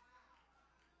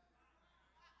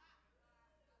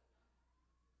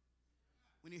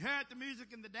 When he heard the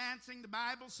music and the dancing, the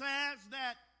Bible says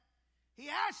that he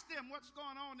asked them what's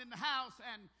going on in the house,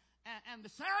 and the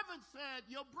servant said,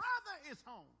 your brother is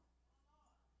home.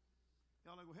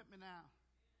 Y'all are going to help me now.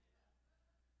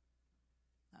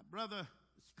 Thy brother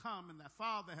is come, and thy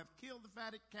father have killed the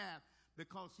fatted calf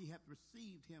because he hath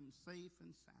received him safe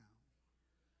and sound.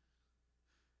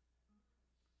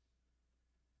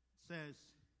 It says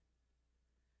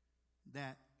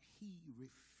that he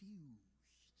refused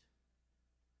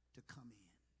to come in.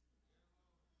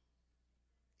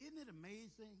 Isn't it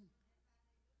amazing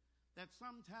that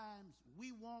sometimes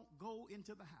we won't go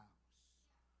into the house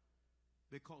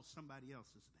because somebody else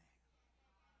is there?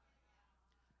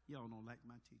 Y'all don't like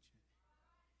my teaching.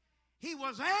 He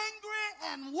was angry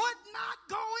and would not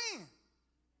go in.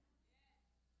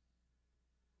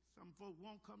 Some folk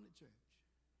won't come to church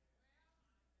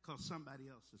because somebody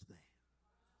else is there.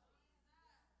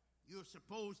 You're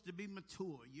supposed to be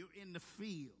mature. You're in the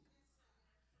field.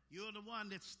 You're the one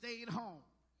that stayed home.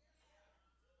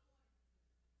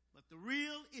 But the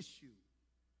real issue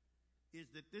is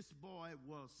that this boy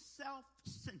was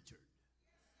self-centered.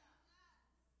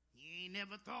 He ain't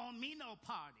never thrown me no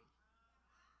party.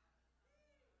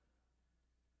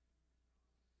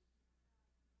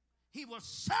 He was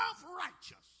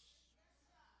self-righteous.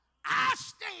 I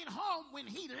stayed home when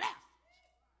he left.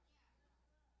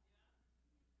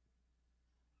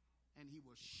 And he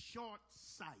was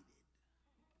short-sighted.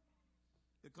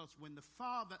 Because when the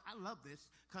father, I love this,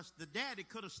 because the daddy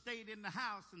could have stayed in the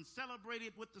house and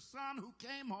celebrated with the son who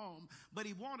came home, but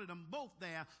he wanted them both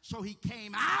there, so he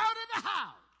came out of the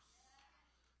house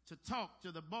to talk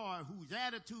to the boy whose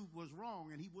attitude was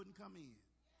wrong, and he wouldn't come in.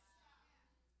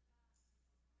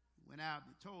 He went out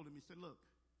and told him, he said, look,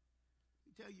 let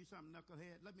me tell you something,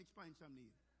 knucklehead. Let me explain something to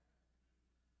you.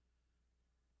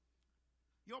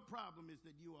 Your problem is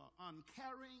that you are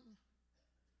uncaring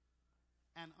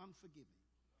and unforgiving.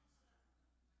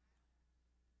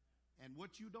 And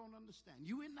what you don't understand,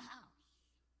 you in the house,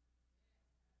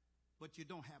 but you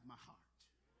don't have my heart.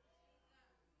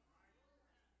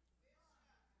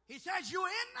 He says you're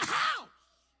in the house,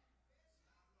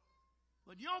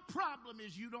 but your problem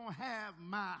is you don't have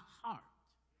my heart.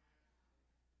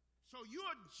 So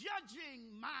you're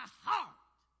judging my heart,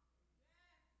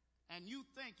 and you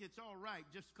think it's all right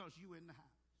just because you're in the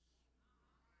house.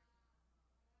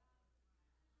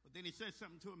 But then he says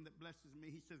something to him that blesses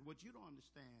me. He says, what you don't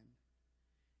understand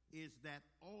is that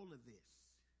all of this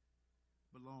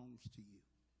belongs to you.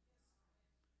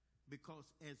 Because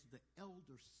as the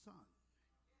elder son,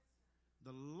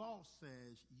 the law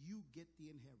says you get the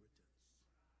inheritance.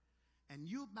 And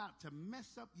you're about to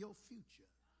mess up your future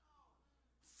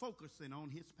focusing on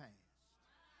his past.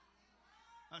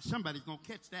 Somebody's going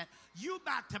to catch that. You're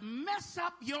about to mess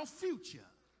up your future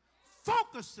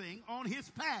focusing on his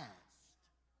past.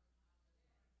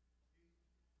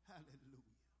 Hallelujah.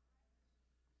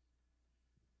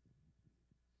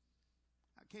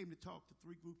 I came to talk to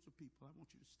three groups of people. I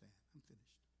want you to stand. I'm finished.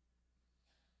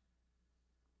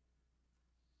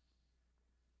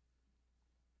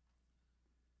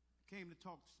 came to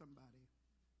talk to somebody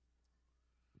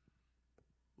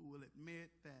who will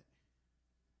admit that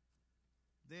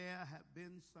there have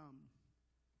been some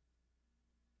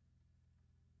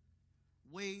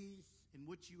ways in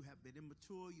which you have been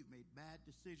immature, you've made bad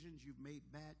decisions, you've made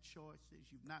bad choices,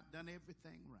 you've not done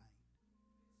everything right.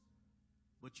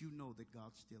 But you know that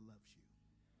God still loves you.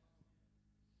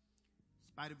 In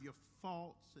spite of your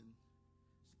faults, and in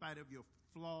spite of your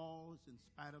flaws, in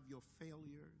spite of your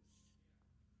failures,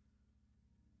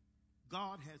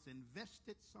 God has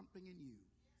invested something in you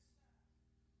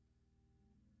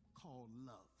called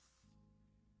love.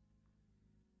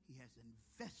 He has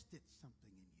invested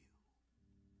something in you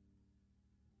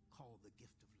called the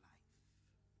gift of life.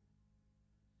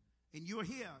 And you're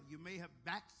here. You may have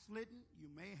backslidden. You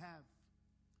may have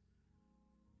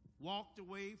walked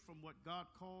away from what God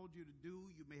called you to do.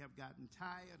 You may have gotten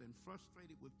tired and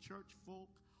frustrated with church folk.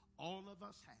 All of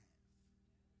us have.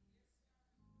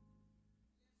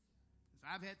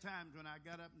 I've had times when I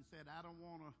got up and said, I don't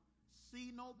want to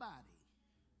see nobody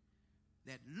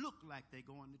that look like they're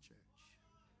going to church.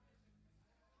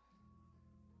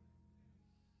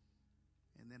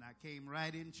 And then I came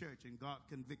right in church and God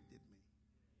convicted me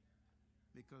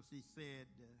because he said,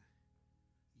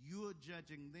 you're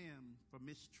judging them for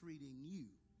mistreating you.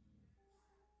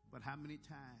 But how many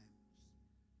times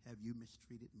have you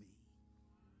mistreated me?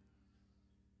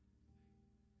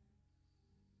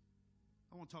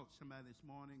 I want to talk to somebody this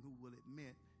morning who will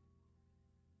admit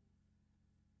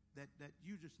that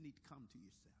you just need to come to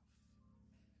yourself.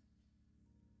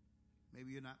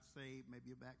 Maybe you're not saved,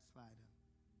 maybe you're a backslider.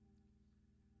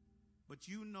 But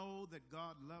you know that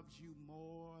God loves you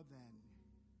more than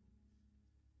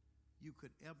you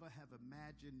could ever have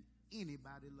imagined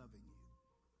anybody loving you.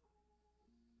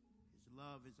 His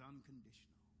love is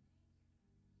unconditional.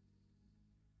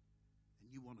 And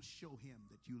you want to show him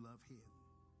that you love him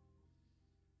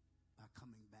by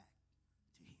coming